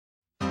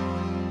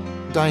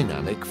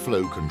Dynamic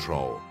Flow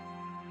Control.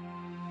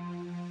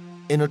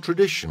 In a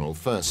traditional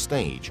first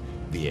stage,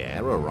 the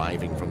air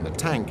arriving from the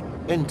tank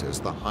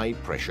enters the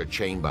high-pressure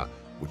chamber,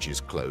 which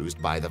is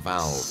closed by the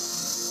valve.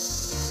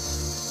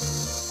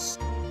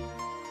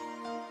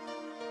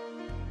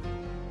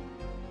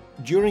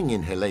 During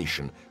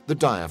inhalation, the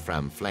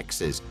diaphragm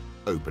flexes,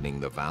 opening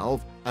the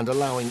valve and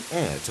allowing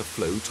air to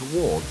flow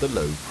toward the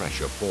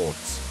low-pressure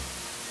ports.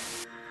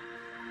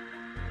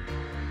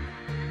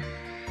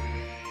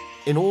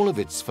 In all of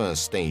its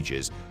first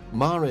stages,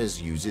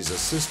 Mares uses a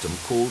system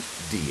called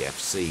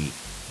DFC,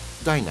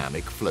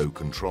 Dynamic Flow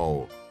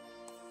Control.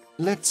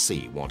 Let's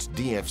see what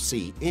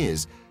DFC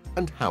is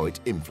and how it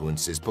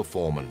influences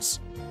performance.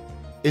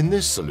 In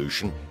this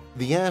solution,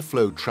 the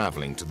airflow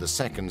traveling to the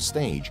second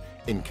stage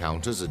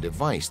encounters a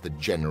device that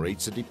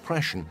generates a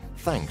depression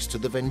thanks to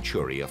the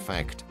Venturi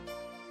effect.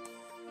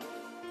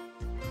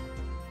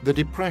 The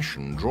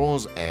depression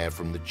draws air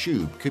from the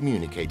tube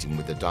communicating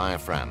with the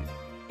diaphragm,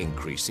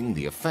 increasing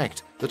the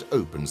effect that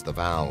opens the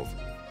valve.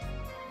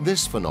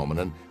 This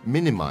phenomenon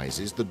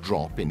minimizes the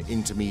drop in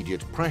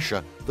intermediate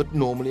pressure that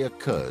normally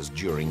occurs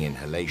during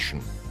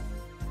inhalation.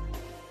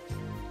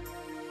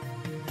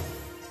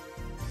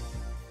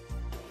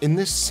 In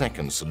this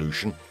second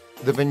solution,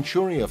 the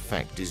Venturi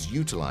effect is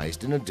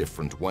utilized in a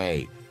different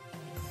way.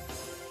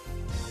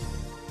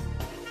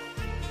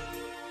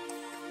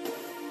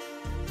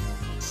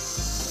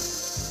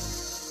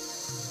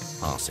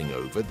 Passing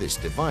over this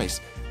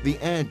device, the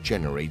air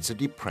generates a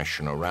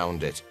depression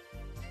around it.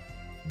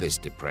 This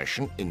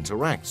depression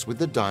interacts with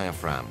the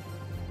diaphragm.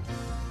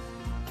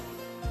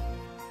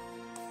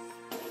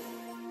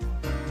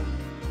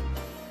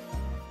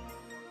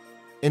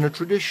 In a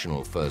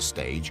traditional first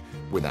stage,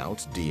 without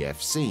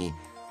DFC,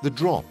 the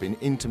drop in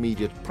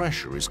intermediate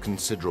pressure is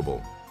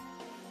considerable.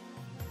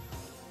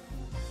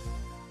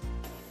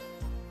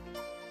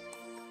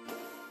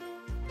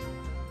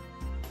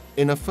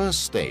 In a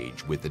first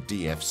stage with the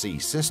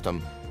DFC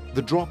system,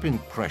 the drop in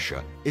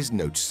pressure is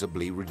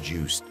noticeably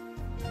reduced.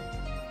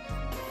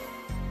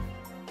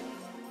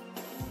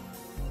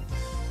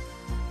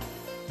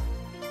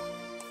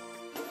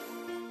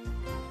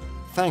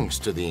 Thanks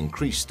to the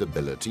increased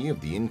stability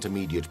of the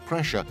intermediate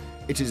pressure,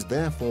 it is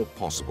therefore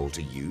possible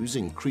to use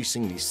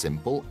increasingly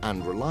simple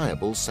and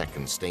reliable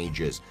second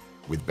stages,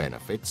 with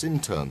benefits in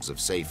terms of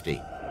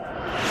safety.